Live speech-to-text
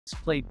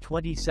played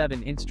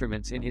 27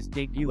 instruments in his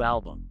debut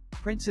album.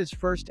 Prince's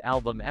first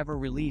album ever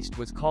released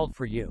was called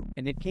For You,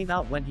 and it came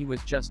out when he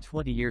was just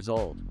 20 years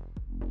old.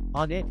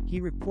 On it,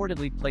 he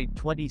reportedly played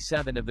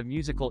 27 of the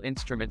musical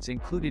instruments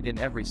included in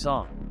every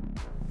song.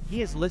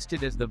 He is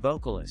listed as the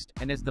vocalist,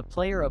 and as the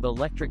player of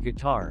electric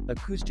guitar,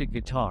 acoustic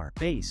guitar,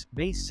 bass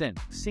synth,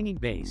 singing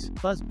bass,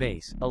 fuzz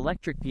bass,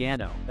 electric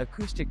piano,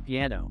 acoustic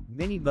piano,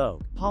 mini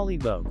moog, poly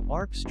moog,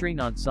 ARP string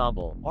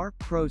ensemble, ARP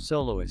pro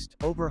soloist,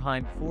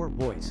 Oberheim 4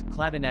 voice,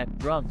 clavinet,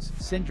 drums,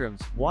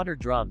 syndromes, water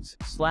drums,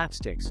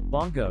 slapsticks,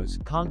 bongos,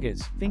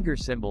 congas, finger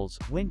cymbals,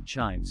 wind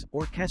chimes,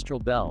 orchestral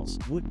bells,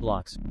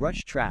 woodblocks,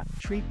 rush trap,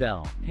 tree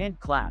bell, hand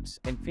claps,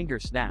 and finger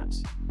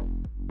snaps.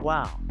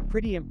 Wow,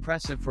 pretty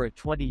impressive for a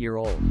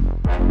 20-year-old.